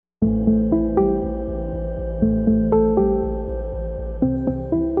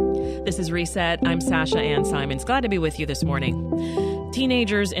This is Reset. I'm Sasha Ann Simons. Glad to be with you this morning.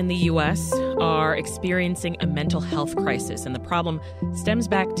 Teenagers in the U.S. are experiencing a mental health crisis, and the problem stems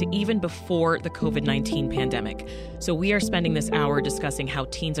back to even before the COVID-19 pandemic. So we are spending this hour discussing how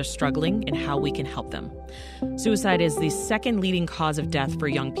teens are struggling and how we can help them. Suicide is the second leading cause of death for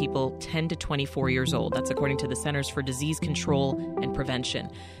young people 10 to 24 years old. That's according to the Centers for Disease Control and Prevention.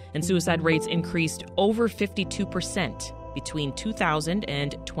 And suicide rates increased over 52% between 2000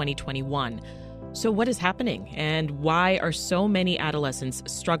 and 2021. So what is happening, and why are so many adolescents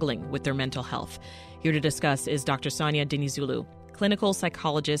struggling with their mental health? Here to discuss is Dr. Sonia Dinizulu, clinical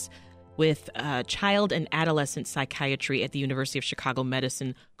psychologist with child and adolescent psychiatry at the University of Chicago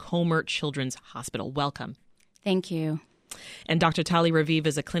Medicine Comer Children's Hospital. Welcome. Thank you. And Dr. Tali Raviv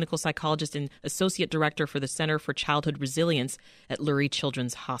is a clinical psychologist and associate director for the Center for Childhood Resilience at Lurie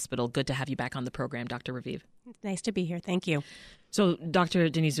Children's Hospital. Good to have you back on the program, Dr. Raviv. Nice to be here. Thank you. So, Dr.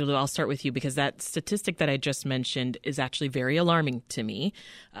 Dinizulu, I'll start with you because that statistic that I just mentioned is actually very alarming to me.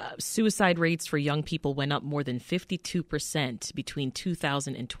 Suicide rates for young people went up more than 52% between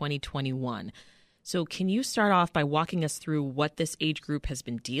 2000 and 2021. So can you start off by walking us through what this age group has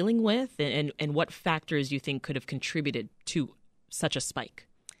been dealing with and what factors you think could have contributed to such a spike?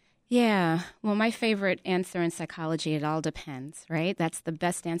 Yeah. Well, my favorite answer in psychology, it all depends, right? That's the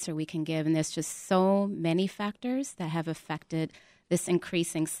best answer we can give. And there's just so many factors that have affected this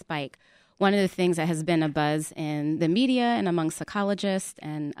increasing spike. One of the things that has been a buzz in the media and among psychologists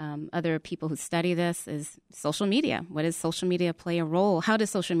and other people who study this is social media. What does social media play a role? How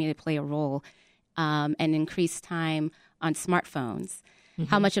does social media play a role and increase time on smartphones? Mm-hmm.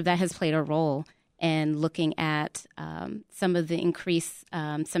 How much of that has played a role in looking at some of the increased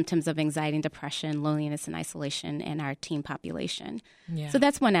symptoms of anxiety and depression, loneliness and isolation in our teen population? Yeah. So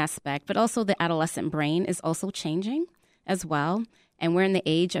that's one aspect. But also the adolescent brain is also changing as well. And we're in the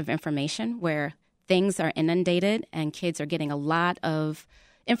age of information where things are inundated and kids are getting a lot of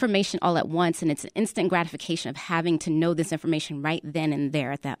information all at once. And it's an instant gratification of having to know this information right then and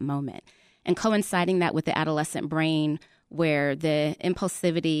there at that moment. And coinciding that with the adolescent brain where the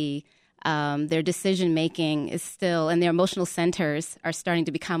impulsivity, their decision-making is still, and their emotional centers are starting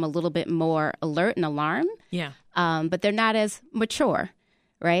to become a little bit more alert and alarmed. Yeah. But they're not as mature,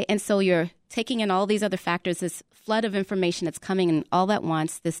 right? And so you're taking in all these other factors, this flood of information that's coming in all at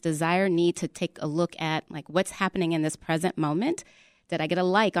once, this desire, need to take a look at like what's happening in this present moment. Did I get a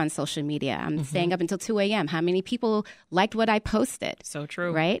like on social media? I'm staying up until 2 a.m. How many people liked what I posted? So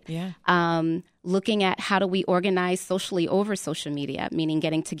true. Right? Yeah. Looking at how do we organize socially over social media, meaning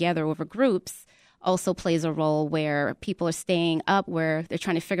getting together over groups, also plays a role where people are staying up, where they're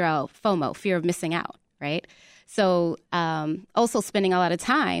trying to figure out FOMO, fear of missing out, right? So also spending a lot of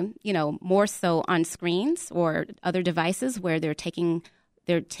time, more so on screens or other devices where they're taking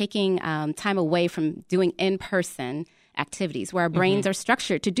time away from doing in-person activities, where our brains are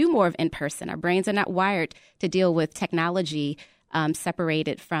structured to do more of in-person. Our brains are not wired to deal with technology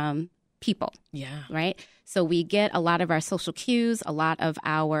separated from people. Yeah. Right? So we get a lot of our social cues, a lot of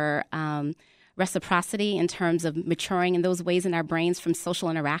our reciprocity in terms of maturing in those ways in our brains from social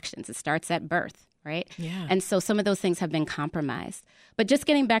interactions. It starts at birth, right? Yeah. And so some of those things have been compromised. But just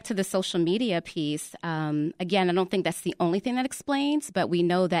getting back to the social media piece, again, I don't think that's the only thing that explains, but we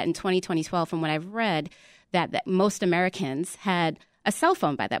know that in 2012, from what I've read, that most Americans had a cell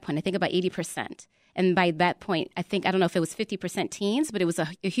phone by that point. I think about 80%. And by that point, I don't know if it was 50% teens, but it was a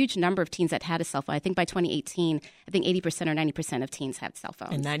huge number of teens that had a cell phone. I think by 2018, I think 80% or 90% of teens have cell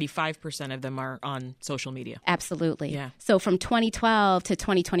phones. And 95% of them are on social media. Absolutely. Yeah. So from 2012 to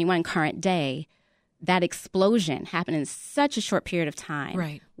 2021, current day, that explosion happened in such a short period of time.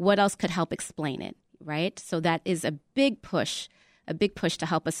 Right. What else could help explain it, right? So that is a big push to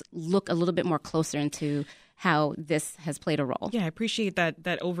help us look a little bit more closer into how this has played a role. Yeah, I appreciate that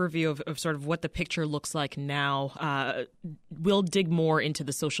overview of sort of what the picture looks like now. We'll dig more into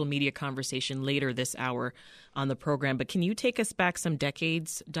the social media conversation later this hour on the program. But can you take us back some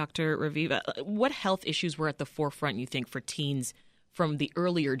decades, Dr. Raviv? What health issues were at the forefront, you think, for teens from the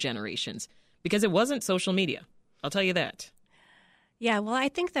earlier generations? Because it wasn't social media. I'll tell you that. Yeah, well, I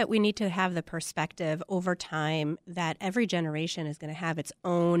think that we need to have the perspective over time that every generation is going to have its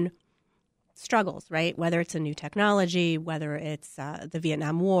own struggles, right? Whether it's a new technology, whether it's the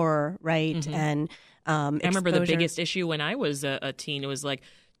Vietnam War, right? Mm-hmm. And I remember the biggest issue when I was a teen. It was like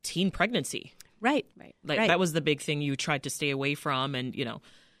teen pregnancy. Right. That was the big thing you tried to stay away from, and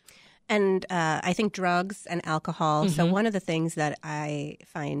And I think drugs and alcohol. Mm-hmm. So one of the things that I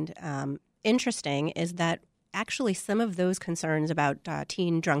find interesting is that actually some of those concerns about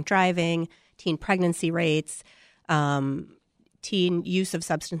teen drunk driving, teen pregnancy rates, teen use of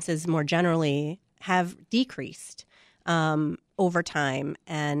substances more generally have decreased over time,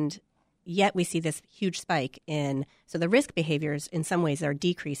 and yet we see this huge spike in, so the risk behaviors in some ways are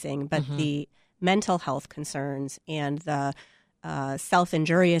decreasing, but the mental health concerns and the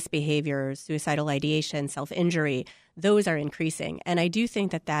self-injurious behaviors, suicidal ideation, self-injury, those are increasing. And I do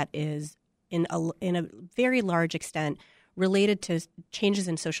think that that is in a very large extent related to changes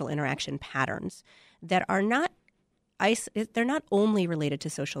in social interaction patterns that are not they're not only related to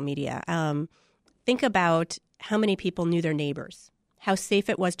social media. Think about how many people knew their neighbors, how safe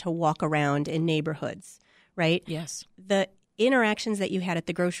it was to walk around in neighborhoods, right? Yes. The interactions that you had at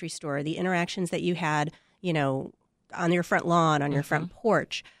the grocery store, the interactions that you had, on your front lawn, on your front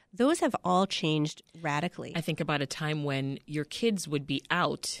porch, those have all changed radically. I think about a time when your kids would be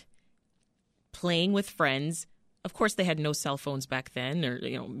out playing with friends. Of course, they had no cell phones back then,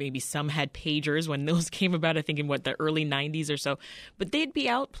 or maybe some had pagers when those came about, I think in the early 90s or so. But they'd be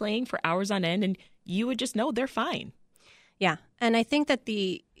out playing for hours on end, and you would just know they're fine. Yeah. And I think that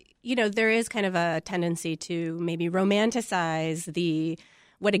there is kind of a tendency to maybe romanticize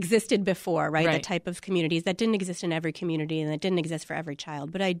what existed before, right? The type of communities that didn't exist in every community and that didn't exist for every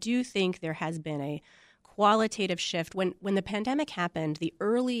child. But I do think there has been a qualitative shift. When the pandemic happened, the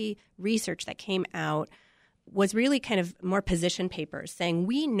early research that came out was really kind of more position papers saying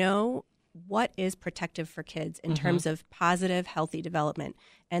we know what is protective for kids in terms of positive, healthy development.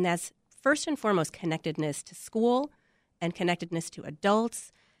 And that's first and foremost connectedness to school and connectedness to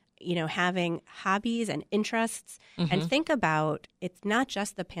adults, having hobbies and interests. And think about, it's not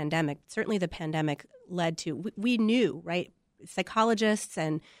just the pandemic. Certainly the pandemic led to, we knew, right? Psychologists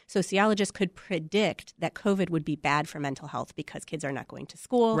and sociologists could predict that COVID would be bad for mental health because kids are not going to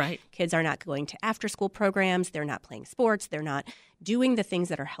school. Right. Kids are not going to after-school programs. They're not playing sports. They're not doing the things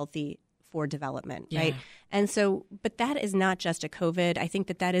that are healthy for development, right? And so, but that is not just a COVID. I think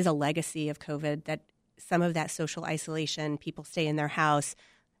that is a legacy of COVID, that some of that social isolation, people stay in their house,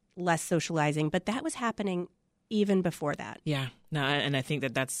 less socializing, but that was happening even before that. Yeah, no, and I think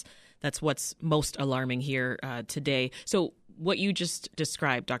that's what's most alarming here today. So what you just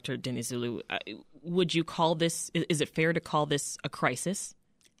described, Dr. Dinizulu, would you call this, is it fair to call this a crisis?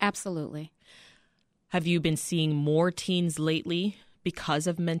 Absolutely. Have you been seeing more teens lately because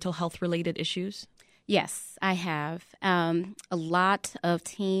of mental health related issues? Yes, I have. A lot of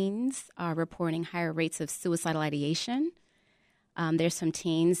teens are reporting higher rates of suicidal ideation. There's some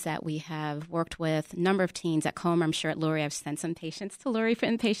teens that we have worked with, a number of teens at Comer. I'm sure at Lurie I've sent some patients to Lurie for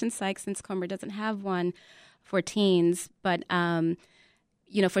inpatient psych since Comer doesn't have one for teens. But,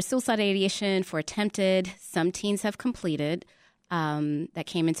 for suicidal ideation, for attempted, some teens have completed that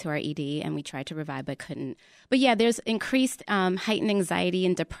came into our ED, and we tried to revive but couldn't. But, yeah, there's increased heightened anxiety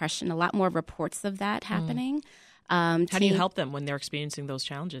and depression, a lot more reports of that happening. How do you help them when they're experiencing those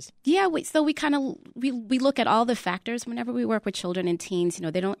challenges? Yeah, we kind of look at all the factors whenever we work with children and teens.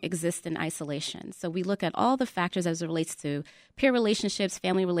 They don't exist in isolation. So we look at all the factors as it relates to peer relationships,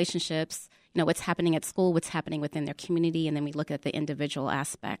 family relationships, what's happening at school, what's happening within their community, and then we look at the individual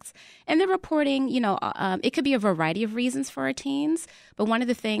aspects. And the reporting, it could be a variety of reasons for our teens, but one of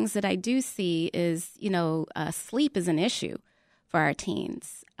the things that I do see is, sleep is an issue for our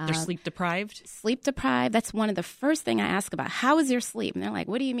teens. They're sleep deprived? Sleep deprived. That's one of the first thing I ask about. How is your sleep? And they're like,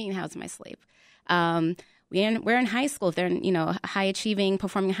 what do you mean, how's my sleep? We're in high school. If they're in, high achieving,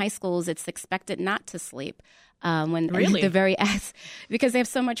 performing high schools, it's expected not to sleep. Really? Because they have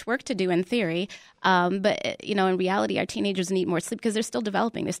so much work to do in theory. But, in reality, our teenagers need more sleep because they're still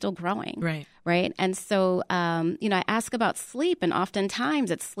developing. They're still growing. Right. Right. And so, I ask about sleep, and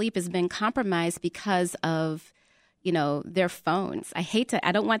oftentimes that sleep has been compromised because of their phones.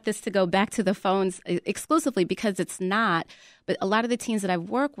 I don't want this to go back to the phones exclusively because it's not, but a lot of the teens that I've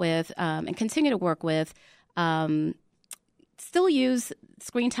worked with and continue to work with still use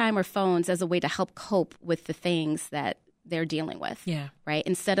screen time or phones as a way to help cope with the things that they're dealing with. Yeah. Right.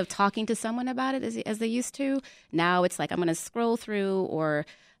 Instead of talking to someone about it as they used to, now it's like I'm going to scroll through or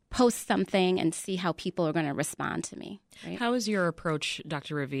post something and see how people are going to respond to me. Right? How is your approach,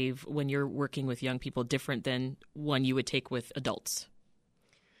 Dr. Raviv, when you're working with young people different than one you would take with adults?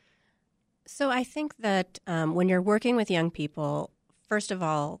 So I think that when you're working with young people, first of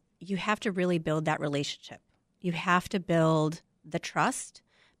all, you have to really build that relationship. You have to build the trust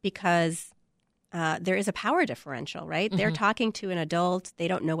because there is a power differential, right? Mm-hmm. They're talking to an adult. They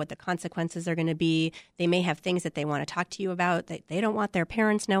don't know what the consequences are going to be. They may have things that they want to talk to you about that they don't want their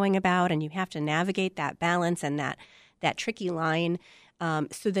parents knowing about, and you have to navigate that balance and that tricky line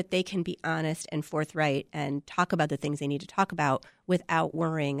so that they can be honest and forthright and talk about the things they need to talk about without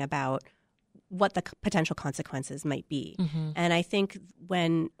worrying about what the potential consequences might be. And I think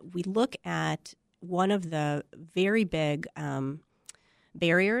when we look at one of the very big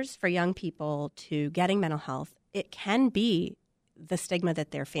barriers for young people to getting mental health, it can be the stigma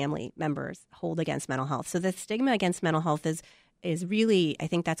that their family members hold against mental health. So the stigma against mental health is really, I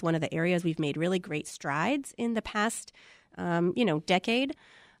think that's one of the areas we've made really great strides in the past, decade.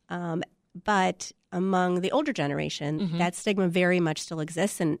 But among the older generation, that stigma very much still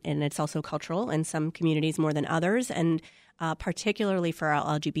exists, and it's also cultural in some communities more than others, and particularly for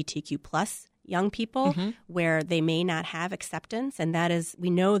our LGBTQ plus young people, where they may not have acceptance, and we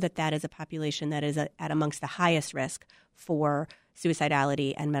know that is a population that is at amongst the highest risk for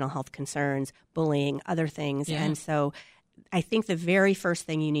suicidality and mental health concerns, bullying, other things. Yeah. And so I think the very first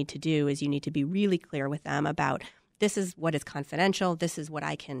thing you need to do is you need to be really clear with them about, this is what is confidential, this is what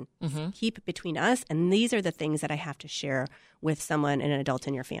I can keep between us, and these are the things that I have to share with someone, an adult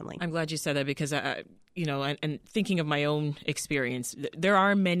in your family. I'm glad you said that, because, and thinking of my own experience, there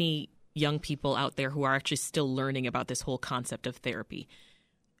are many young people out there who are actually still learning about this whole concept of therapy.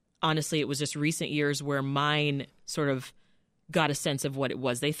 Honestly, it was just recent years where mine sort of got a sense of what it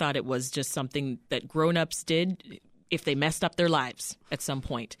was. They thought it was just something that grown-ups did if they messed up their lives at some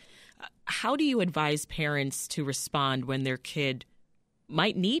point. How do you advise parents to respond when their kid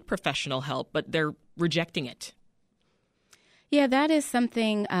might need professional help, but they're rejecting it? Yeah, that is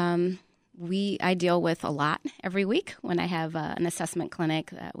something I deal with a lot every week when I have an assessment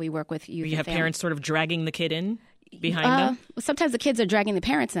clinic that we work with youth. You have parents sort of dragging the kid in behind them? Sometimes the kids are dragging the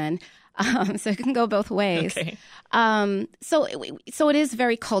parents in. So it can go both ways. Okay. So it is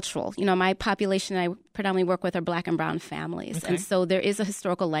very cultural. My population I predominantly work with are Black and brown families. Okay. And so there is a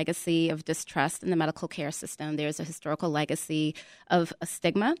historical legacy of distrust in the medical care system. There's a historical legacy of a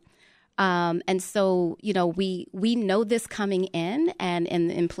stigma. And so, we know this coming in, and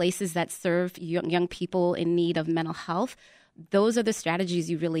in places that serve young people in need of mental health, those are the strategies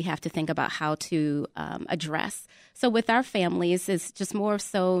you really have to think about how to address. So with our families, it's just more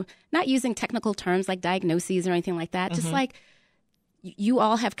so not using technical terms like diagnoses or anything like that, just like you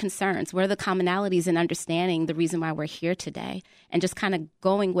all have concerns. What are the commonalities in understanding the reason why we're here today? And just kind of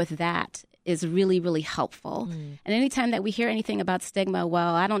going with that is really, really helpful. And anytime that we hear anything about stigma,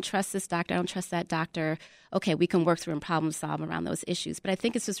 well, I don't trust this doctor, I don't trust that doctor, okay, we can work through and problem solve around those issues. But I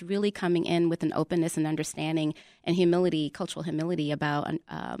think it's just really coming in with an openness and understanding and humility, cultural humility about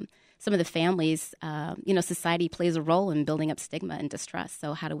some of the families. Society plays a role in building up stigma and distrust.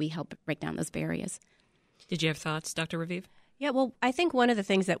 So how do we help break down those barriers? Did you have thoughts, Dr. Raviv? Yeah, well, I think one of the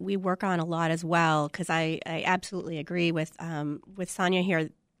things that we work on a lot as well, because I absolutely agree with Sonia here,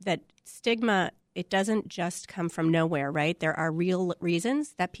 that stigma, it doesn't just come from nowhere, right? There are real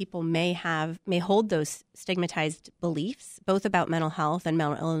reasons that people may hold those stigmatized beliefs, both about mental health and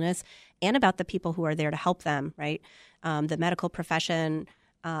mental illness, and about the people who are there to help them, right? The medical profession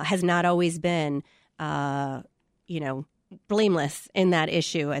has not always been, blameless in that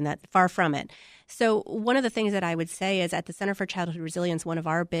issue, and that far from it. So one of the things that I would say is at the Center for Childhood Resilience, one of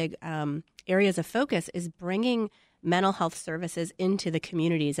our big areas of focus is bringing mental health services into the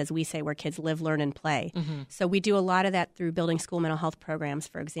communities, as we say, where kids live, learn, and play. So we do a lot of that through building school mental health programs,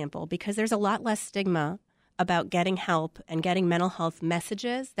 for example, because there's a lot less stigma about getting help and getting mental health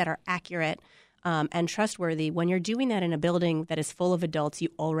messages that are accurate and trustworthy when you're doing that in a building that is full of adults you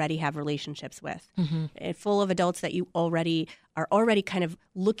already have relationships with, full of adults that you are already kind of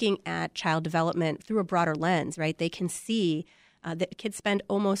looking at child development through a broader lens, right? They can see that kids spend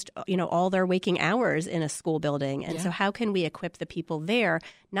almost, all their waking hours in a school building. And so how can we equip the people there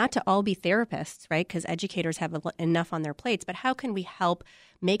not to all be therapists, right? Because educators have enough on their plates. But how can we help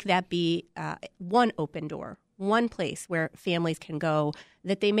make that be one open door, one place where families can go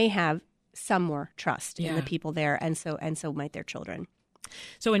that they may have some more trust in the people there, and so might their children.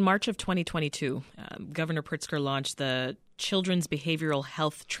 So in March of 2022, Governor Pritzker launched the Children's Behavioral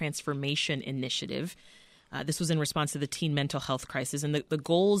Health Transformation Initiative. This was in response to the teen mental health crisis. And the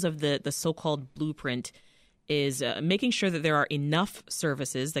goals of the so-called blueprint is making sure that there are enough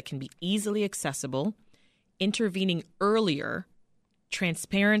services that can be easily accessible, intervening earlier,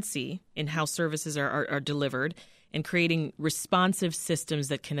 transparency in how services are delivered, and creating responsive systems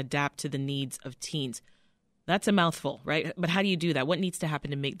that can adapt to the needs of teens. That's a mouthful, right? But how do you do that? What needs to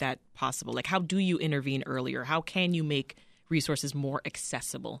happen to make that possible? Like, how do you intervene earlier? How can you make resources more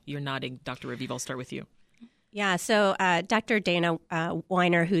accessible? You're nodding, Dr. Raviv. I'll start with you. Yeah, so Dr. Dana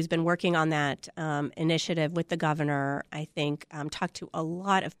Weiner, who's been working on that initiative with the governor, I think talked to a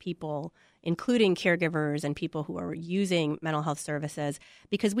lot of people, including caregivers and people who are using mental health services,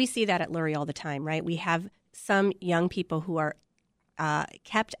 because we see that at Lurie all the time, right? We have some young people who are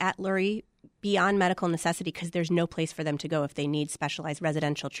kept at Lurie beyond medical necessity because there's no place for them to go if they need specialized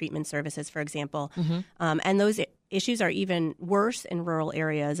residential treatment services, for example. And those issues are even worse in rural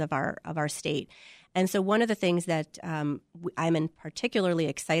areas of our state. And so one of the things that I'm particularly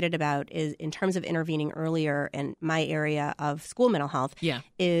excited about is in terms of intervening earlier in my area of school mental health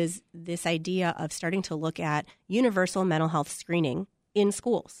is this idea of starting to look at universal mental health screening in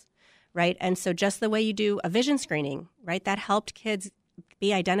schools, right? And so just the way you do a vision screening, right, that helped kids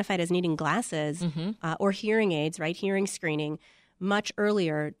be identified as needing glasses or hearing aids, right, hearing screening much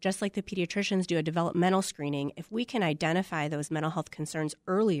earlier, just like the pediatricians do a developmental screening. If we can identify those mental health concerns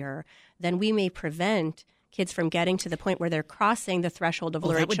earlier, then we may prevent kids from getting to the point where they're crossing the threshold of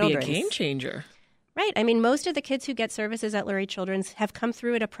Lurie Children's. That would be a game changer. Right. I mean, most of the kids who get services at Lurie Children's have come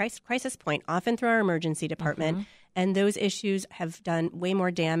through at a crisis point, often through our emergency department. And those issues have done way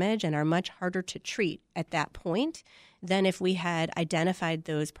more damage and are much harder to treat at that point than if we had identified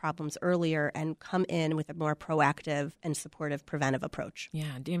those problems earlier and come in with a more proactive and supportive preventive approach. Yeah.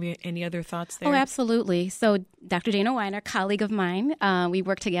 Do you have any other thoughts there? Oh, absolutely. So Dr. Dana Weiner, a colleague of mine, we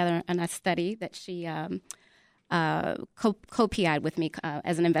worked together on a study that she co-PI'd with me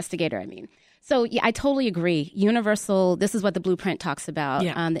as an investigator, So, yeah, I totally agree. Universal, this is what the blueprint talks about.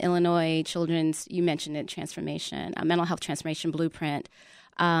 The Illinois Children's, you mentioned it, transformation, mental health transformation blueprint,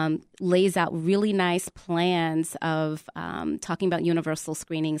 lays out really nice plans of talking about universal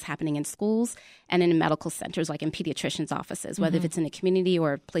screenings happening in schools and in medical centers, like in pediatricians' offices, whether if it's in the community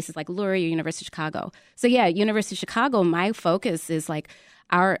or places like Lurie or University of Chicago. So, yeah, University of Chicago, my focus is like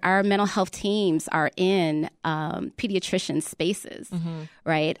our mental health teams are in pediatrician spaces,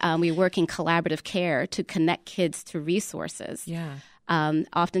 right? We work in collaborative care to connect kids to resources.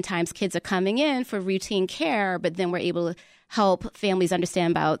 Oftentimes kids are coming in for routine care, but then we're able to help families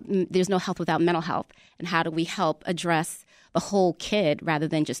understand about there's no health without mental health, and how do we help address the whole kid rather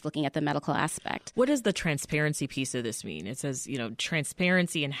than just looking at the medical aspect. What does the transparency piece of this mean? It says,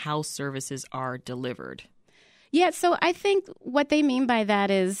 transparency in how services are delivered. Yeah, so I think what they mean by that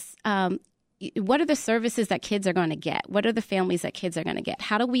is what are the services that kids are going to get? What are the families that kids are going to get?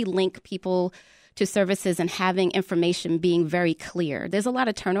 How do we link people to services and having information being very clear? There's a lot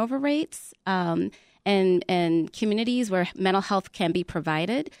of turnover rates in communities where mental health can be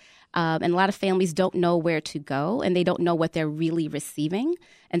provided. And a lot of families don't know where to go, and they don't know what they're really receiving.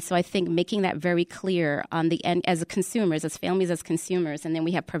 And so I think making that very clear on the end as consumers, as families, as consumers, and then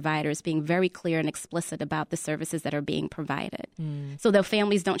we have providers being very clear and explicit about the services that are being provided. So the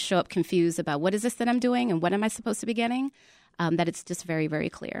families don't show up confused about what is this that I'm doing and what am I supposed to be getting, that it's just very, very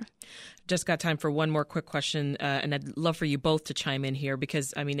clear. Just got time for one more quick question, and I'd love for you both to chime in here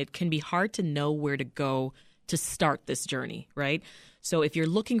because, it can be hard to know where to go to start this journey, right? So if you're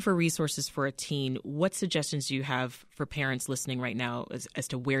looking for resources for a teen, what suggestions do you have for parents listening right now as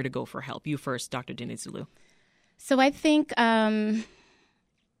to where to go for help? You first, Dr. Dinizulu. So I think, so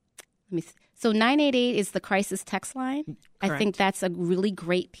 988 is the crisis text line. Correct. I think that's a really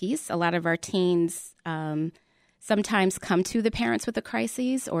great piece. A lot of our teens sometimes come to the parents with the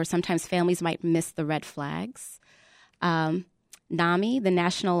crises, or sometimes families might miss the red flags. NAMI, the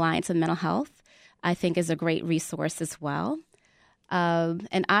National Alliance of Mental Health, I think is a great resource as well.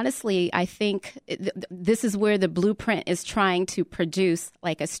 And honestly, I think this is where the blueprint is trying to produce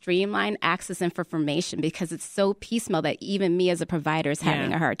like a streamlined access for information, because it's so piecemeal that even me as a provider is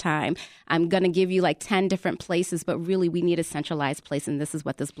having a hard time. I'm going to give you like 10 different places, but really we need a centralized place, and this is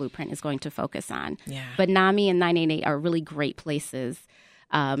what this blueprint is going to focus on. But NAMI and 988 are really great places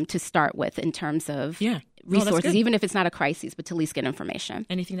to start with in terms of resources, even if it's not a crisis, but to at least get information.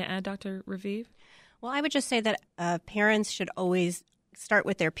 Anything to add, Dr. Raviv? Well, I would just say that parents should always start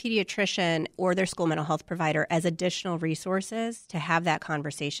with their pediatrician or their school mental health provider as additional resources to have that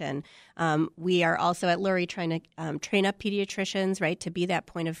conversation. We are also at Lurie trying to train up pediatricians, right, to be that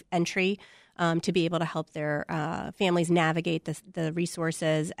point of entry, to be able to help their families navigate the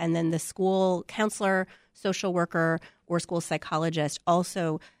resources. And then the school counselor, social worker, or school psychologist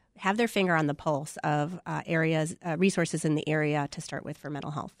also have their finger on the pulse of resources in the area to start with for mental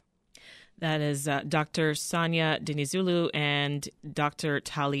health. That is Dr. Sonia Dinizulu and Dr.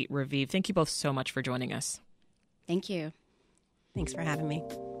 Tali Raviv. Thank you both so much for joining us. Thank you. Thanks for having me.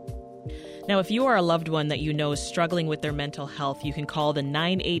 Now, if you are a loved one that you know is struggling with their mental health, you can call the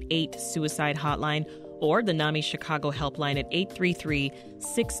 988 Suicide Hotline or the NAMI Chicago Helpline at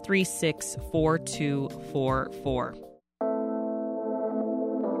 833-636-4244.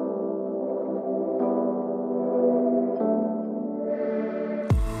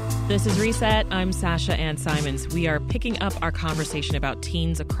 This is Reset. I'm Sasha Ann Simons. We are picking up our conversation about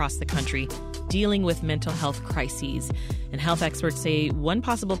teens across the country dealing with mental health crises. And health experts say one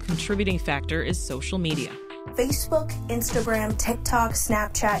possible contributing factor is social media. Facebook, Instagram, TikTok,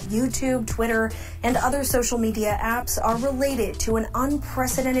 Snapchat, YouTube, Twitter, and other social media apps are related to an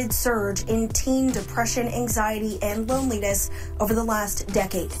unprecedented surge in teen depression, anxiety, and loneliness over the last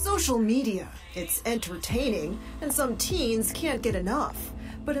decade. Social media, it's entertaining, and some teens can't get enough.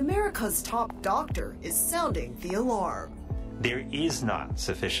 But America's top doctor is sounding the alarm. There is not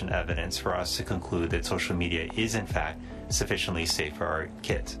sufficient evidence for us to conclude that social media is, in fact, sufficiently safe for our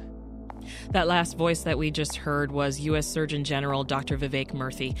kids. That last voice that we just heard was U.S. Surgeon General Dr. Vivek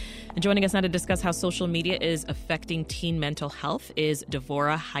Murthy. And joining us now to discuss how social media is affecting teen mental health is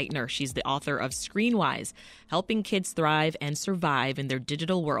Devorah Heitner. She's the author of Screenwise, Helping Kids Thrive and Survive in Their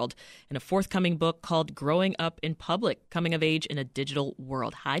Digital World, and a forthcoming book called Growing Up in Public, Coming of Age in a Digital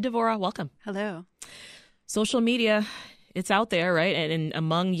World. Hi, Devorah. Welcome. Hello. Social media, it's out there, right? And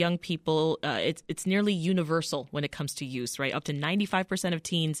among young people, it's nearly universal when it comes to use, right? Up to 95% of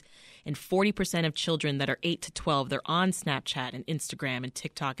teens and 40% of children that are 8 to 12, they're on Snapchat and Instagram and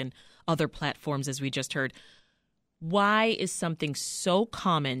TikTok and other platforms, as we just heard. Why is something so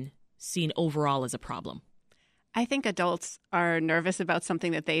common seen overall as a problem? I think adults are nervous about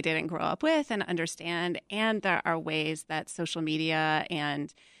something that they didn't grow up with and understand. And there are ways that social media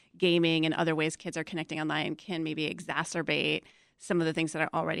and gaming and other ways kids are connecting online can maybe exacerbate some of the things that are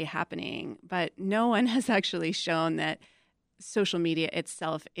already happening. But no one has actually shown that social media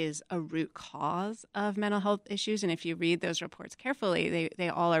itself is a root cause of mental health issues. And if you read those reports carefully, they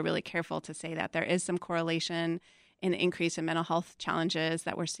all are really careful to say that there is some correlation in the increase in mental health challenges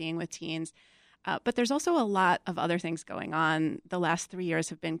that we're seeing with teens. But there's also a lot of other things going on. The last 3 years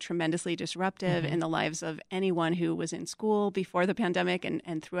have been tremendously disruptive in the lives of anyone who was in school before the pandemic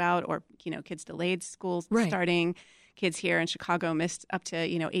and throughout, or, kids delayed school starting. Kids here in Chicago missed up to,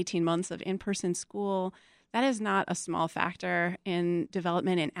 18 months of in-person school. That is not a small factor in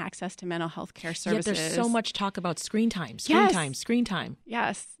development and access to mental health care services. Yet there's so much talk about screen time.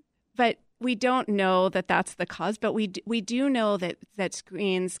 Yes, but we don't know that that's the cause, but we do know that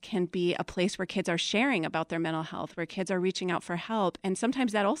screens can be a place where kids are sharing about their mental health, where kids are reaching out for help. And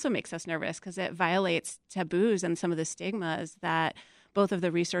sometimes that also makes us nervous because it violates taboos and some of the stigmas that both of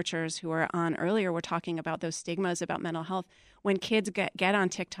the researchers who were on earlier were talking about, those stigmas about mental health. When kids get on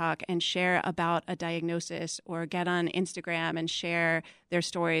TikTok and share about a diagnosis, or get on Instagram and share their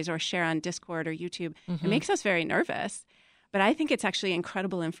stories, or share on Discord or YouTube, it makes us very nervous. But I think it's actually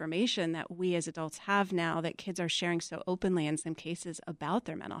incredible information that we as adults have now, that kids are sharing so openly in some cases about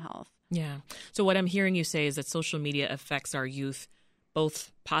their mental health. Yeah. So what I'm hearing you say is that social media affects our youth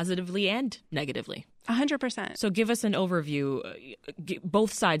both positively and negatively. 100%. So give us an overview,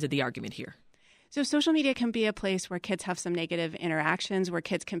 both sides of the argument here. So social media can be a place where kids have some negative interactions, where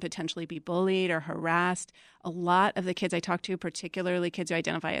kids can potentially be bullied or harassed. A lot of the kids I talk to, particularly kids who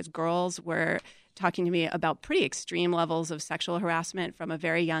identify as girls, were talking to me about pretty extreme levels of sexual harassment from a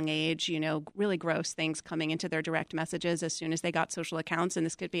very young age, really gross things coming into their direct messages as soon as they got social accounts. And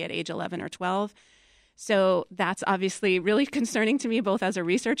this could be at age 11 or 12. So that's obviously really concerning to me, both as a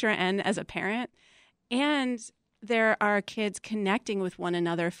researcher and as a parent. And there are kids connecting with one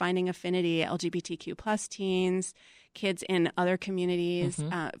another, finding affinity, LGBTQ plus teens, kids in other communities,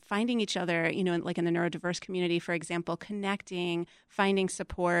 finding each other, like in the neurodiverse community, for example, connecting, finding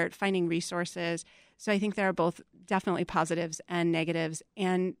support, finding resources. So I think there are both definitely positives and negatives.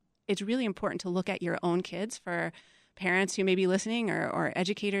 And it's really important to look at your own kids. For parents who may be listening, or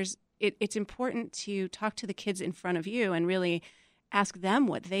educators, it's important to talk to the kids in front of you and really ask them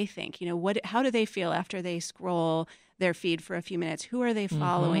what they think. How do they feel after they scroll their feed for a few minutes? Who are they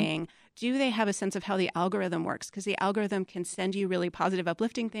following? Do they have a sense of how the algorithm works? Because the algorithm can send you really positive,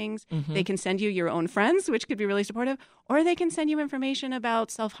 uplifting things. They can send you your own friends, which could be really supportive, or they can send you information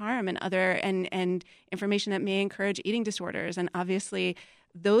about self-harm and other and information that may encourage eating disorders. And obviously,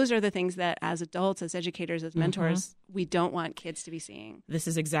 those are the things that as adults, as educators, as mentors, we don't want kids to be seeing. This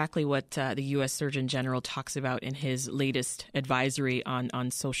is exactly what the U.S. Surgeon General talks about in his latest advisory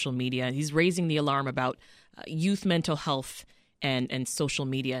on social media. He's raising the alarm about youth mental health and social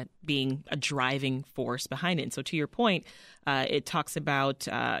media being a driving force behind it. And so to your point, it talks about,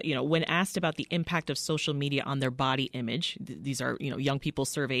 when asked about the impact of social media on their body image, these are, young people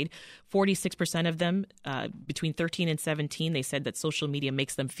surveyed, 46% of them between 13 and 17, they said that social media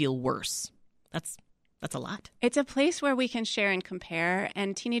makes them feel worse. That's That's a lot. It's a place where we can share and compare,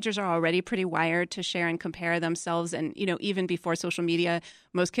 and teenagers are already pretty wired to share and compare themselves. And, even before social media,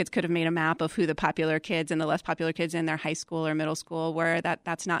 most kids could have made a map of who the popular kids and the less popular kids in their high school or middle school were.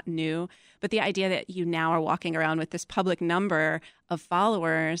 That's not new. But the idea that you now are walking around with this public number of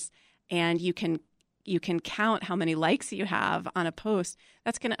followers and you can count how many likes you have on a post,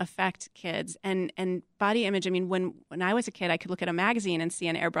 that's going to affect kids. And body image, when I was a kid, I could look at a magazine and see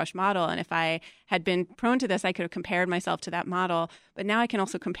an airbrush model. And if I had been prone to this, I could have compared myself to that model. But now I can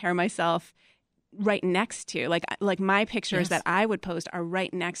also compare myself right next to, like my pictures that I would post are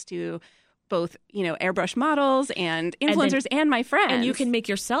right next to both, airbrush models and influencers and my friends. And you can make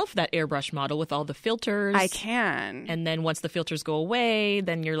yourself that airbrush model with all the filters. I can. And then once the filters go away,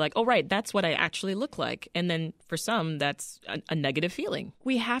 then you're like, oh, right, that's what I actually look like. And then for some, that's a negative feeling.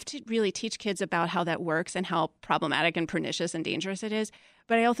 We have to really teach kids about how that works and how problematic and pernicious and dangerous it is.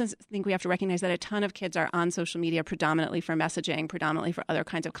 But I also think we have to recognize that a ton of kids are on social media predominantly for messaging, predominantly for other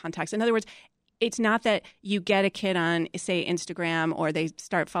kinds of contacts. In other words, it's not that you get a kid on, say, Instagram or they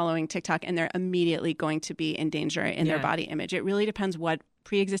start following TikTok and they're immediately going to be in danger in their body image. It really depends what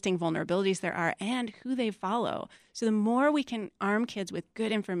pre-existing vulnerabilities there are and who they follow. So the more we can arm kids with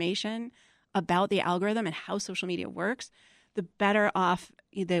good information about the algorithm and how social media works, the better off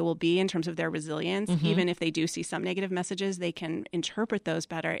they will be in terms of their resilience. Even if they do see some negative messages, they can interpret those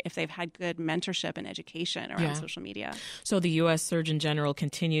better if they've had good mentorship and education around social media. So the U.S. Surgeon General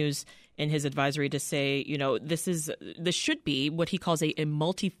continues in his advisory to say, this should be what he calls a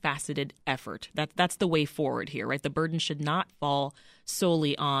multifaceted effort. That's the way forward here, right? The burden should not fall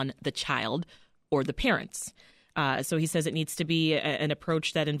solely on the child or the parents. So he says it needs to be an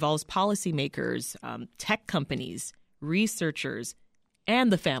approach that involves policymakers, tech companies, researchers,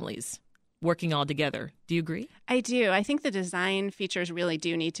 and the families working all together. Do you agree? I do. I think the design features really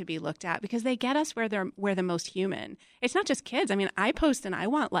do need to be looked at because they get us where we're the most human. It's not just kids. I post and I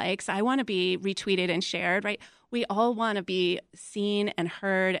want likes. I want to be retweeted and shared, right? We all want to be seen and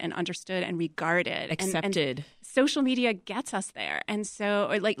heard and understood and regarded. Accepted. And social media gets us there. And so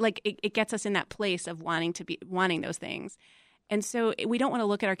it gets us in that place of wanting those things. And so we don't want to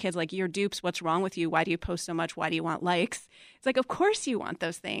look at our kids like, you're dupes, what's wrong with you? Why do you post so much? Why do you want likes? It's like, of course you want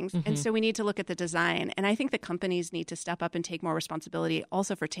those things. And so we need to look at the design. And I think the companies need to step up and take more responsibility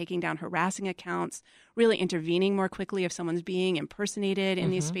also for taking down harassing accounts, really intervening more quickly if someone's being impersonated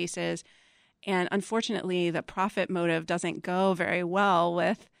in these spaces. And unfortunately, the profit motive doesn't go very well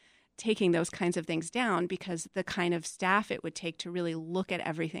with taking those kinds of things down because the kind of staff it would take to really look at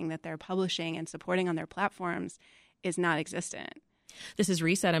everything that they're publishing and supporting on their platforms is not existent. This is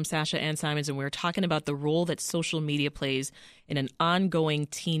Reset. I'm Sasha Ann Simons, and we're talking about the role that social media plays in an ongoing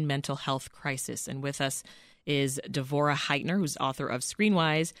teen mental health crisis. And with us is Devora Heitner, who's author of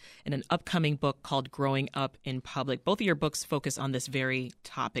Screenwise and an upcoming book called Growing Up in Public. Both of your books focus on this very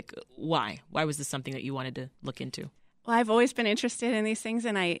topic. Why? Why was this something that you wanted to look into? Well, I've always been interested in these things,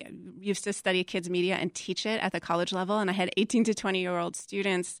 and I used to study kids media and teach it at the college level. And I had 18 to 20-year-old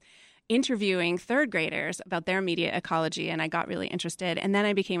students interviewing third graders about their media ecology, and I got really interested. And then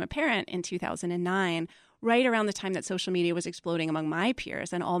I became a parent in 2009, right around the time that social media was exploding among my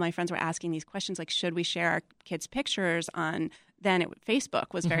peers. And all my friends were asking these questions like, should we share our kids' pictures on,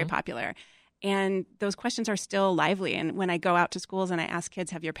 Facebook was very popular. And those questions are still lively. And when I go out to schools and I ask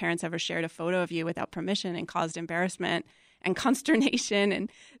kids, have your parents ever shared a photo of you without permission and caused embarrassment and consternation? And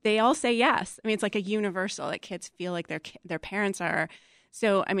they all say yes. It's like a universal, that kids feel like their parents are.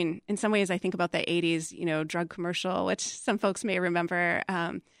 So, in some ways, I think about the 80s, drug commercial, which some folks may remember.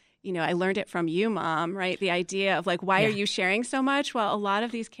 I learned it from you, Mom, right? The idea of why are you sharing so much? Well, a lot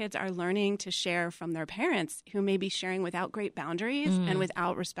of these kids are learning to share from their parents who may be sharing without great boundaries and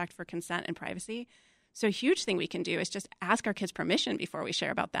without respect for consent and privacy. So a huge thing we can do is just ask our kids permission before we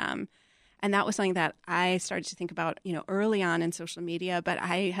share about them. And that was something that I started to think about, early on in social media. But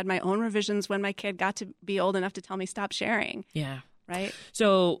I had my own revisions when my kid got to be old enough to tell me stop sharing. Yeah. Right.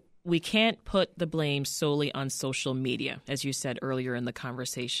 So we can't put the blame solely on social media, as you said earlier in the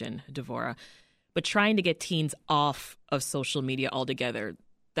conversation, Devora. But trying to get teens off of social media altogether,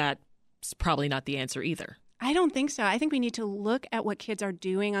 that's probably not the answer either. I don't think so. I think we need to look at what kids are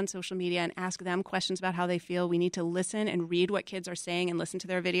doing on social media and ask them questions about how they feel. We need to listen and read what kids are saying and listen to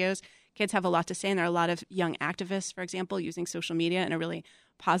their videos. Kids have a lot to say, and there are a lot of young activists, for example, using social media in a really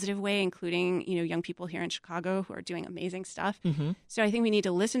positive way, including, young people here in Chicago who are doing amazing stuff. So I think we need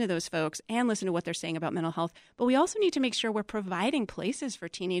to listen to those folks and listen to what they're saying about mental health. But we also need to make sure we're providing places for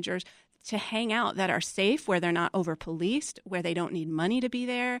teenagers to hang out that are safe, where they're not over-policed, where they don't need money to be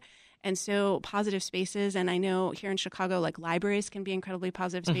there. And so positive spaces, and I know here in Chicago, like libraries can be incredibly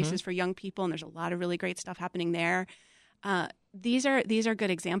positive spaces for young people, and there's a lot of really great stuff happening there. These are good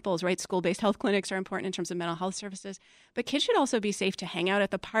examples, right? School-based health clinics are important in terms of mental health services, but kids should also be safe to hang out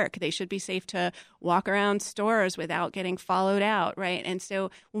at the park. They should be safe to walk around stores without getting followed out, right? And so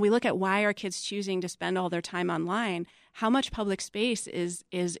when we look at why are kids choosing to spend all their time online, how much public space is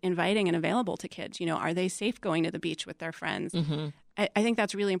inviting and available to kids? You know, are they safe going to the beach with their friends? I think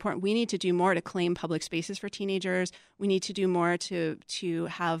that's really important. We need to do more to claim public spaces for teenagers. We need to do more to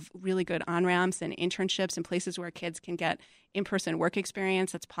have really good on-ramps and internships and places where kids can get in-person work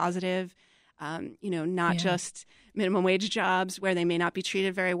experience that's positive. Not just minimum wage jobs where they may not be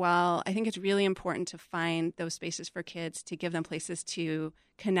treated very well. I think it's really important to find those spaces for kids, to give them places to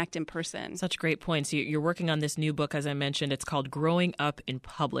connect in person. Such great points. You're working on this new book, as I mentioned. It's called Growing Up in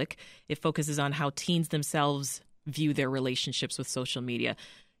Public. It focuses on how teens themselves view their relationships with social media.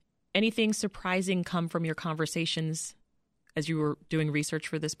 Anything surprising come from your conversations as you were doing research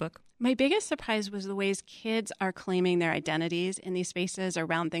for this book? My biggest surprise was the ways kids are claiming their identities in these spaces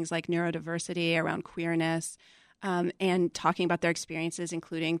around things like neurodiversity, around queerness, and talking about their experiences,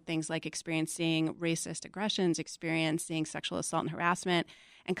 including things like experiencing racist aggressions, experiencing sexual assault and harassment,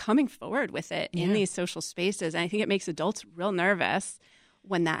 and coming forward with it in these social spaces. And I think it makes adults real nervous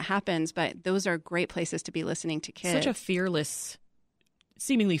when that happens, but those are great places to be listening to kids. Such a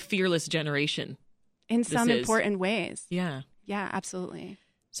seemingly fearless generation. In some important ways. Yeah. Yeah, absolutely.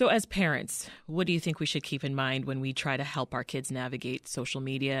 So as parents, what do you think we should keep in mind when we try to help our kids navigate social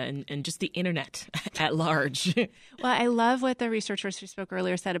media and just the internet at large? Well, I love what the researchers who spoke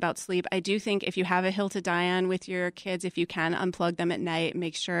earlier said about sleep. I do think if you have a hill to die on with your kids, if you can unplug them at night,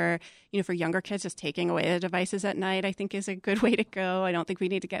 make sure, for younger kids, just taking away the devices at night, I think is a good way to go. I don't think we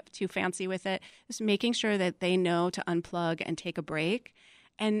need to get too fancy with it. Just making sure that they know to unplug and take a break.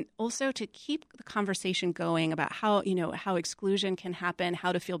 And also to keep the conversation going about how exclusion can happen,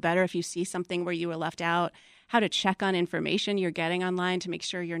 how to feel better if you see something where you were left out, how to check on information you're getting online to make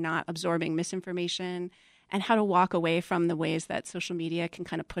sure you're not absorbing misinformation, and how to walk away from the ways that social media can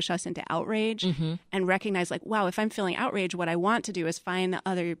kind of push us into outrage and recognize like, wow, if I'm feeling outraged, what I want to do is find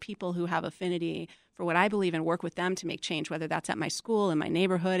other people who have affinity for what I believe and work with them to make change, whether that's at my school, in my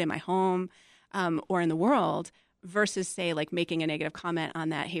neighborhood, in my home, or in the world, versus, say, like making a negative comment on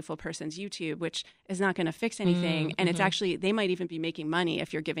that hateful person's YouTube, which is not going to fix anything. And it's actually, they might even be making money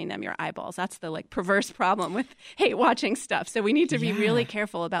if you're giving them your eyeballs. That's the like perverse problem with hate watching stuff. So we need to be really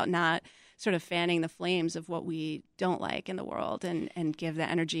careful about not sort of fanning the flames of what we don't like in the world and give the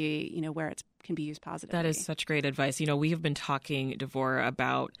energy, where it can be used positively. That is such great advice. We have been talking, Devorah,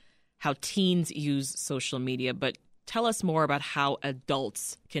 about how teens use social media, but tell us more about how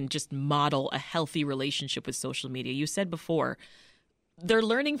adults can just model a healthy relationship with social media. You said before, they're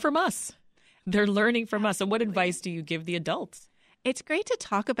learning from us. So what advice do you give the adults? It's great to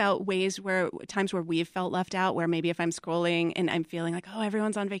talk about times where we've felt left out, where maybe if I'm scrolling and I'm feeling like, oh,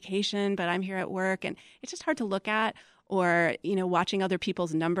 everyone's on vacation, but I'm here at work, and it's just hard to look at. Or, watching other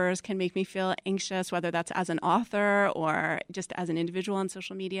people's numbers can make me feel anxious, whether that's as an author or just as an individual on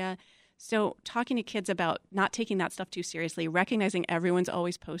social media. So talking to kids about not taking that stuff too seriously, recognizing everyone's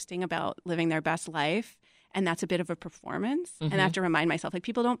always posting about living their best life, and that's a bit of a performance. And I have to remind myself, like,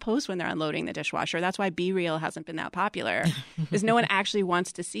 people don't post when they're unloading the dishwasher. That's why Be Real hasn't been that popular, because no one actually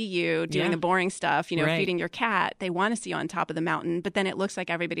wants to see you doing the boring stuff, feeding your cat. They want to see you on top of the mountain, but then it looks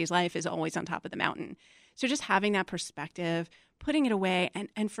like everybody's life is always on top of the mountain. So just having that perspective, putting it away,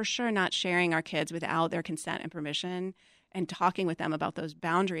 and for sure not sharing our kids without their consent and permission, and talking with them about those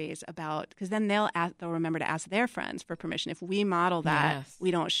boundaries, because then they'll remember to ask their friends for permission. If we model that,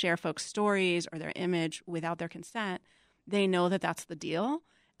 we don't share folks' stories or their image without their consent, they know that that's the deal.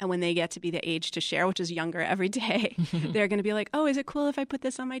 And when they get to be the age to share, which is younger every day, they're going to be like, oh, is it cool if I put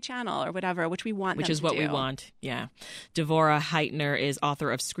this on my channel or whatever, which we want them to do. Which is what we want, yeah. Devorah Heitner is author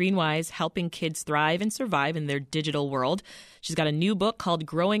of Screenwise, Helping Kids Thrive and Survive in Their Digital World. She's got a new book called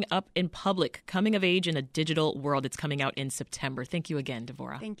Growing Up in Public, Coming of Age in a Digital World. It's coming out in September. Thank you again,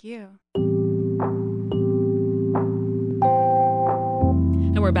 Devorah. Thank you.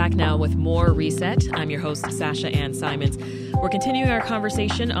 And we're back now with more Reset. I'm your host, Sasha Ann Simons. We're continuing our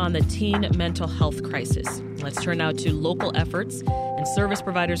conversation on the teen mental health crisis. Let's turn now to local efforts and service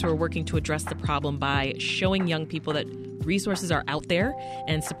providers who are working to address the problem by showing young people that resources are out there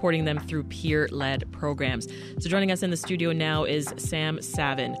and supporting them through peer-led programs. So joining us in the studio now is Sam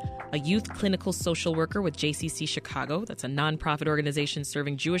Savin, a youth clinical social worker with JCC Chicago. That's a nonprofit organization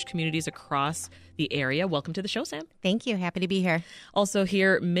serving Jewish communities across the area. Welcome to the show, Sam. Thank you. Happy to be here. Also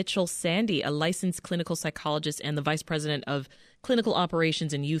here, Mitchell Sandy, a licensed clinical psychologist and the vice president of clinical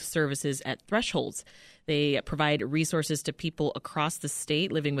operations and youth services at Thresholds. They provide resources to people across the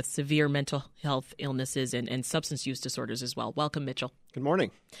state living with severe mental health illnesses and substance use disorders as well. Welcome, Mitchell. Good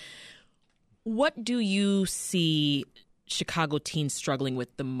morning. What do you see Chicago teens struggling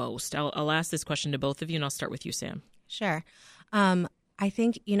with the most? I'll ask this question to both of you, and I'll start with you, Sam. Sure. I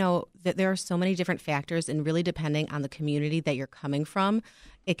think, that there are so many different factors, and really depending on the community that you're coming from,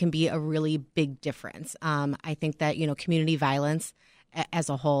 it can be a really big difference. I think that, community violence as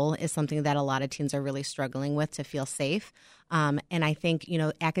a whole is something that a lot of teens are really struggling with to feel safe. And I think,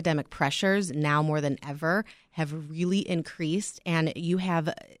 academic pressures now more than ever have really increased. And you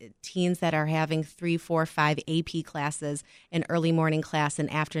have teens that are having 3, 4, 5 AP classes, an early morning class, an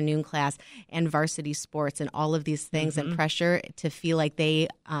afternoon class, and varsity sports, and all of these things, and pressure to feel like they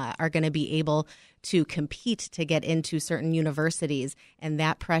are going to be able to compete to get into certain universities, and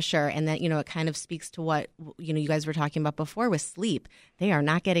that pressure. And then, it kind of speaks to what, you guys were talking about before with sleep. They are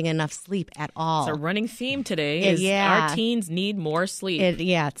not getting enough sleep at all. It's a running theme today. Our teens need more sleep.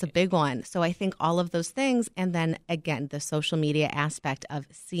 It's a big one. So I think all of those things. And then again, the social media aspect of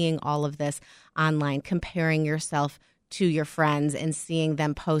seeing all of this online, comparing yourself to your friends and seeing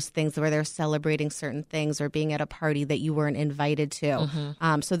them post things where they're celebrating certain things or being at a party that you weren't invited to.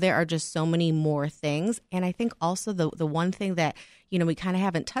 So there are just so many more things. And I think also the one thing that, we kind of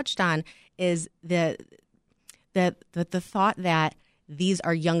haven't touched on is the thought that these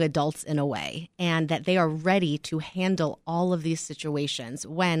are young adults in a way, and that they are ready to handle all of these situations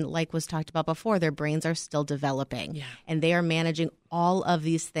when, like was talked about before, their brains are still developing. Yeah. And they are managing all of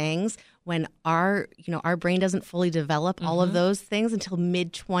these things when our brain doesn't fully develop all of those things until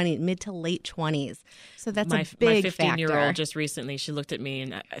mid to late 20s. So that's a big factor. My 15-year-old just recently, she looked at me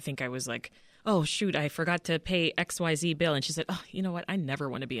and I think I was like, oh, shoot, I forgot to pay XYZ bill. And she said, oh, you know what? I never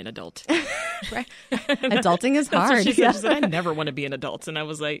want to be an adult. Right. Adulting is hard. That's what she said. She said, I never want to be an adult. And I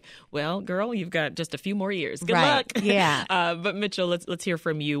was like, well, girl, you've got just a few more years. Good luck. Yeah. But Mitchell, let's hear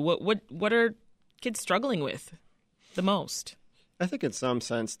from you. What are kids struggling with the most? I think in some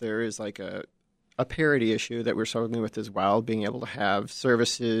sense there is like a parity issue that we're struggling with as well, being able to have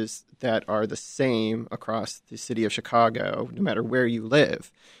services that are the same across the city of Chicago, no matter where you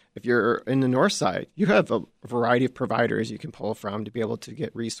live. If you're in the north side, you have a variety of providers you can pull from to be able to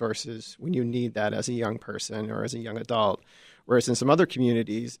get resources when you need that as a young person or as a young adult. Whereas in some other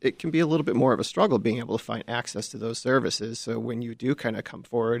communities, it can be a little bit more of a struggle being able to find access to those services. So when you do kind of come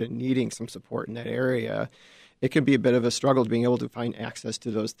forward and needing some support in that area, it can be a bit of a struggle to being able to find access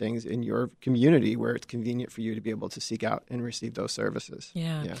to those things in your community where it's convenient for you to be able to seek out and receive those services.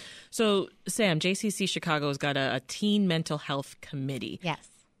 Yeah. So, Sam, JCC Chicago has got a teen mental health committee. Yes.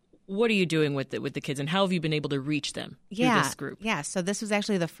 What are you doing with the kids, and how have you been able to reach them through this group? Yeah, so this was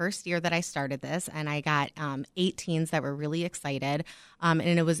actually the first year that I started this, and I got 8 teens that were really excited, and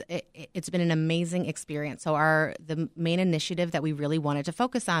it's been an amazing experience. So the main initiative that we really wanted to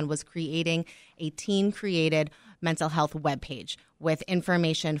focus on was creating a teen-created mental health webpage with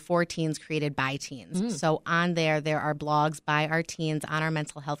information for teens created by teens. So on there are blogs by our teens on our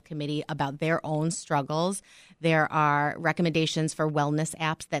mental health committee about their own struggles. There are recommendations for wellness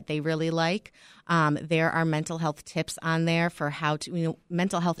apps that they really like. There are mental health tips on there for how to,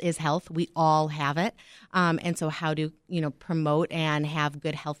 mental health is health. We all have it. And so how to, promote and have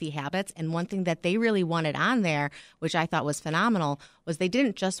good, healthy habits. And one thing that they really wanted on there, which I thought was phenomenal, was they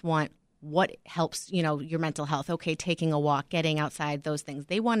didn't just want what helps, your mental health. Okay, taking a walk, getting outside, those things.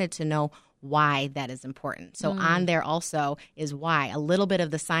 They wanted to know why that is important. So on there also is why, a little bit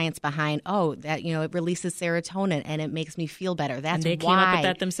of the science behind, that, it releases serotonin and it makes me feel better. That's why. And they came up with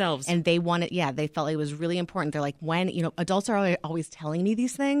that themselves. And they wanted, they felt it was really important. They're like, when, adults are always telling me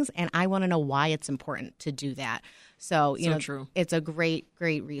these things, and I want to know why it's important to do that. So, true. It's a great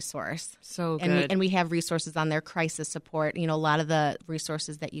resource. So good. And we have resources on there, crisis support. A lot of the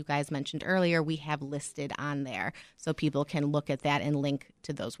resources that you guys mentioned earlier, we have listed on there. So people can look at that and link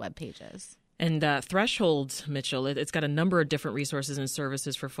to those web pages. And Thresholds, Mitchell, it's got a number of different resources and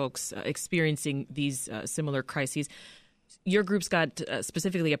services for folks experiencing these similar crises. Your group's got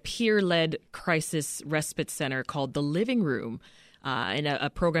specifically a peer-led crisis respite center called The Living Room, and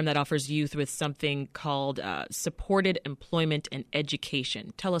a program that offers youth with something called supported employment and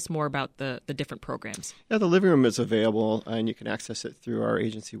education. Tell us more about the different programs. Yeah, the Living Room is available, and you can access it through our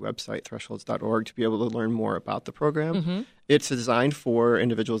agency website, thresholds.org, to be able to learn more about the program. It's designed for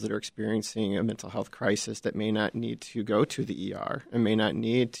individuals that are experiencing a mental health crisis that may not need to go to the ER and may not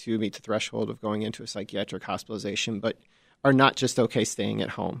need to meet the threshold of going into a psychiatric hospitalization, but are not just okay staying at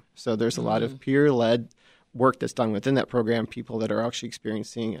home. So there's a lot of peer-led work that's done within that program, people that are actually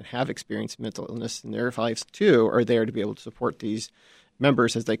experiencing and have experienced mental illness in their lives too are there to be able to support these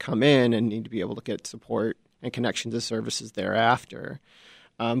members as they come in and need to be able to get support and connection to services thereafter.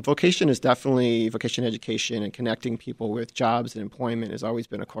 Vocation education and connecting people with jobs and employment has always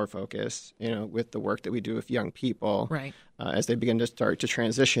been a core focus, with the work that we do with young people right. As they begin to start to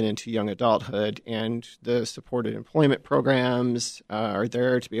transition into young adulthood. And the supported employment programs are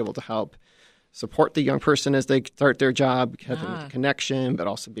there to be able to help support the young person as they start their job, have them with a connection, but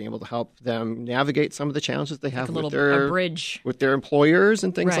also being able to help them navigate some of the challenges they have like with their employers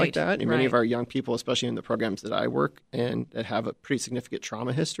and things like that. And right. many of our young people, especially in the programs that I work in that have a pretty significant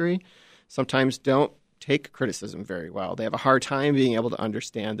trauma history, sometimes don't take criticism very well. They have a hard time being able to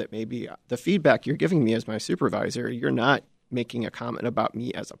understand that maybe the feedback you're giving me as my supervisor, you're not making a comment about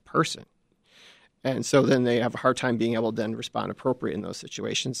me as a person. And so then they have a hard time being able to then respond appropriately in those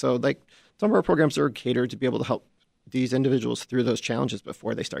situations. So some of our programs are catered to be able to help these individuals through those challenges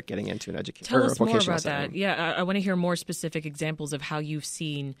before they start getting into an education or a vocational Tell us more about setting. that. Yeah, I want to hear more specific examples of how you've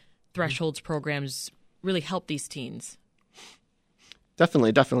seen Thresholds programs really help these teens.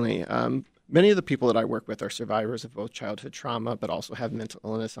 Definitely. Many of the people that I work with are survivors of both childhood trauma, but also have mental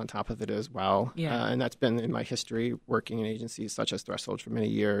illness on top of it as well. Yeah. And that's been in my history working in agencies such as Thresholds for many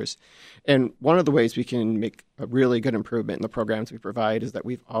years. And one of the ways we can make a really good improvement in the programs we provide is that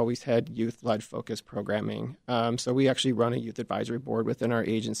we've always had youth-led focused programming. So we actually run a youth advisory board within our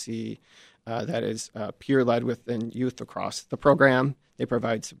agency that is peer-led within youth across the program. They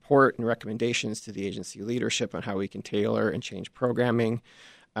provide support and recommendations to the agency leadership on how we can tailor and change programming.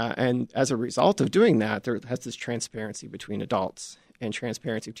 And as a result of doing that, there has this transparency between adults and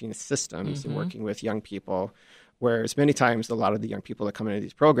transparency between the systems and working with young people, whereas many times a lot of the young people that come into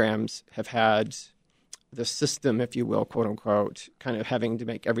these programs have had the system, if you will, quote unquote, kind of having to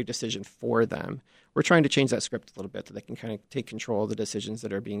make every decision for them. We're trying to change that script a little bit so they can kind of take control of the decisions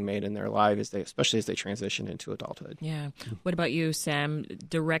that are being made in their lives, especially as they transition into adulthood. Yeah. What about you, Sam?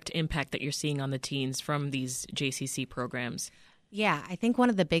 Direct impact that you're seeing on the teens from these JCC programs? Yeah, I think one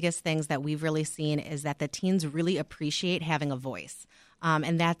of the biggest things that we've really seen is that the teens really appreciate having a voice.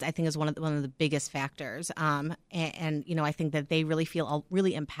 And that, I think, is one of the biggest factors. And I think that they really feel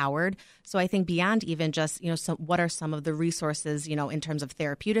really empowered. So I think beyond even just, what are some of the resources, in terms of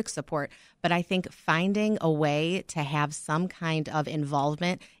therapeutic support, but I think finding a way to have some kind of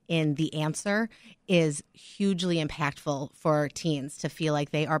involvement in the answer is hugely impactful for teens to feel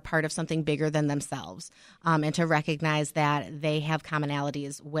like they are part of something bigger than themselves, and to recognize that they have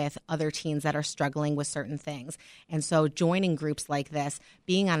commonalities with other teens that are struggling with certain things. And so joining groups like this,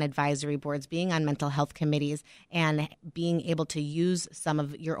 being on advisory boards, being on mental health committees, and being able to use some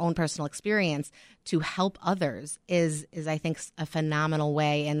of your own personal experience to help others is I think, a phenomenal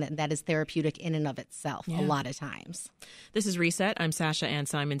way, and that is therapeutic in and of itself a lot of times. This is Reset. I'm Sasha Ann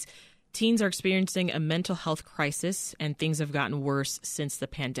Simons. Teens are experiencing a mental health crisis, and things have gotten worse since the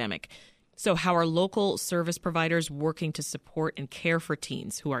pandemic. So how are local service providers working to support and care for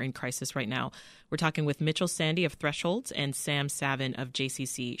teens who are in crisis right now? We're talking with Mitchell Sandy of Thresholds and Sam Savin of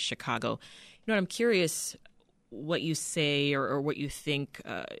JCC Chicago. I'm curious what you say or what you think,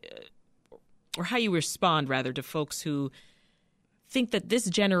 or how you respond, rather, to folks who think that this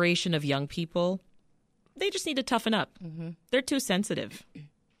generation of young people, they just need to toughen up. Mm-hmm. They're too sensitive.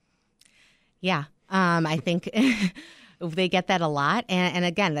 Yeah, I think they get that a lot. And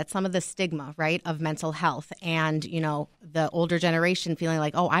again, that's some of the stigma, right, of mental health. And, the older generation feeling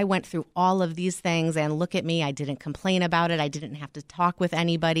like, oh, I went through all of these things and look at me. I didn't complain about it. I didn't have to talk with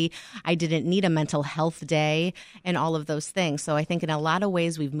anybody. I didn't need a mental health day and all of those things. So I think in a lot of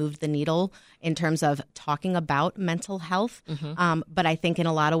ways we've moved the needle in terms of talking about mental health. Mm-hmm. But I think in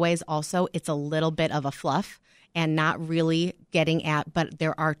a lot of ways also it's a little bit of a fluff and not really getting at, but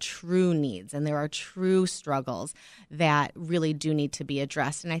there are true needs and there are true struggles that really do need to be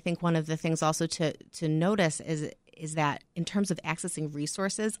addressed. And I think one of the things also to notice is that in terms of accessing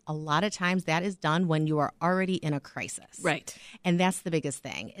resources, a lot of times that is done when you are already in a crisis. Right. And that's the biggest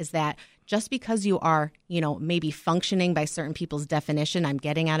thing, is that just because you are, maybe functioning by certain people's definition, I'm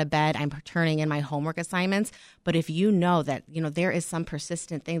getting out of bed, I'm turning in my homework assignments, but if you know that, there is some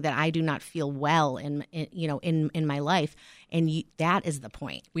persistent thing that I do not feel well in my life, and that is the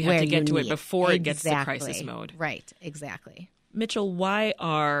point. We have to get to it before it gets to crisis mode. Right, exactly. Mitchell,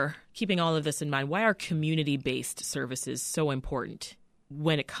 keeping all of this in mind, why are community-based services so important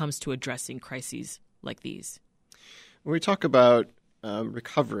when it comes to addressing crises like these? When we talk about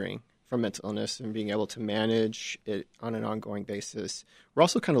recovering from mental illness and being able to manage it on an ongoing basis. We're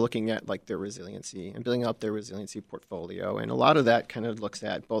also kind of looking at like their resiliency and building up their resiliency portfolio. And a lot of that kind of looks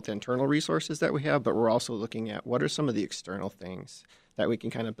at both internal resources that we have, but we're also looking at what are some of the external things that we can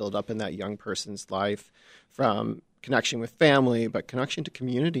kind of build up in that young person's life, from connection with family, but connection to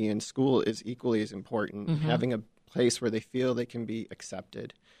community and school is equally as important. Having a place where they feel they can be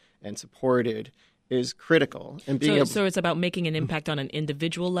accepted and supported is critical. And so it's about making an impact on an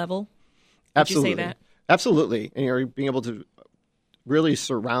individual level? Absolutely. Would you say that? Absolutely. And you're being able to really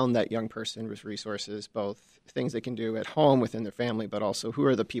surround that young person with resources, both things they can do at home within their family, but also who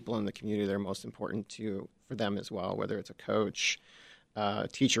are the people in the community that are most important for them as well, whether it's a coach,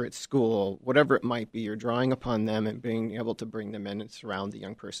 teacher at school, whatever it might be. You're drawing upon them and being able to bring them in and surround the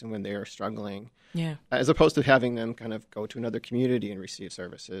young person when they are struggling. Yeah. As opposed to having them kind of go to another community and receive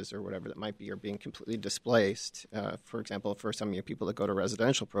services or whatever that might be, or being completely displaced. For example, for some of your people that go to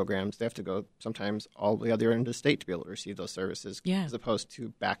residential programs, they have to go sometimes all the other end of the state to be able to receive those services, as opposed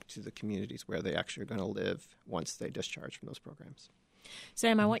to back to the communities where they actually are going to live once they discharge from those programs.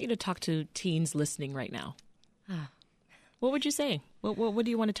 Sam, I want you to talk to teens listening right now. What would you say? What do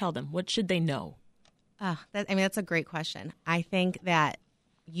you want to tell them? What should they know? That's a great question. I think that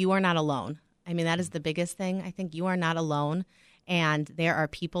you are not alone. I mean, that is the biggest thing. I think you are not alone, and there are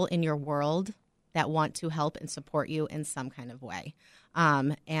people in your world that want to help and support you in some kind of way.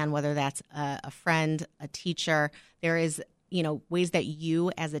 And whether that's a friend, a teacher, there is ways that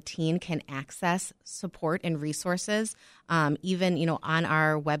you as a teen can access support and resources. Even, on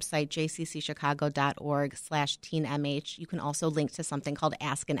our website, jccchicago.org/teenmh, you can also link to something called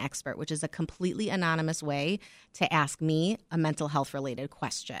Ask an Expert, which is a completely anonymous way to ask me a mental health related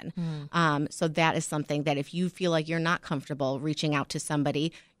question. So that is something that if you feel like you're not comfortable reaching out to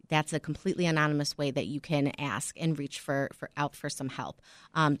somebody, that's a completely anonymous way that you can ask and reach for some help.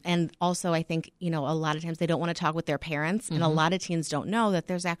 And also, I think, a lot of times they don't want to talk with their parents. And a lot of teens don't know that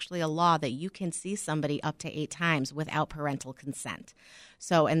there's actually a law that you can see somebody up to 8 times without parental consent.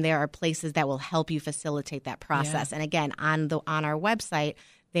 So, and there are places that will help you facilitate that process. And again, on our website,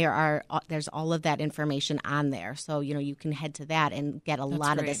 there's all of that information on there. So, you can head to that and get a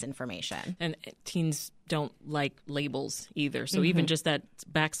lot of this information. And teens don't like labels either. So even just that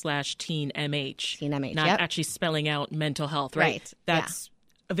 /TeenMH, not actually spelling out mental health, right? That's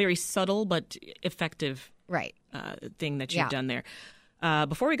a very subtle but effective thing that you've done there.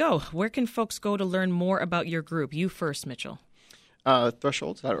 Before we go, where can folks go to learn more about your group? You first, Mitchell.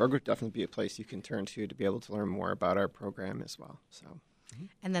 Thresholds.org would definitely be a place you can turn to be able to learn more about our program as well. So.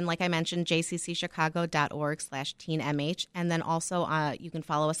 And then, like I mentioned, jccchicago.org/teenmh. And then also you can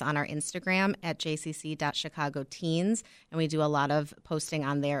follow us on our Instagram at jcc.chicagoteens. And we do a lot of posting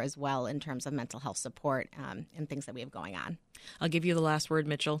on there as well in terms of mental health support and things that we have going on. I'll give you the last word,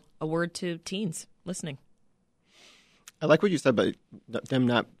 Mitchell. A word to teens listening. I like what you said about them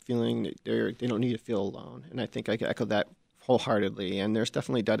not feeling that they don't need to feel alone. And I think I could echo that wholeheartedly. And there's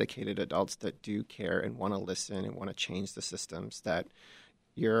definitely dedicated adults that do care and want to listen and want to change the systems that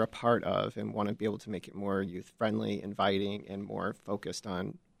you're a part of and want to be able to make it more youth-friendly, inviting, and more focused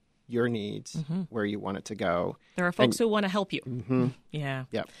on your needs, where you want it to go. There are folks who want to help you. Yeah.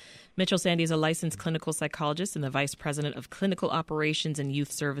 Mitchell Sandy is a licensed clinical psychologist and the vice president of clinical operations and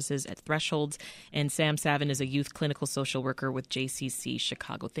youth services at Thresholds. And Sam Savin is a youth clinical social worker with JCC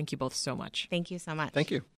Chicago. Thank you both so much. Thank you so much. Thank you.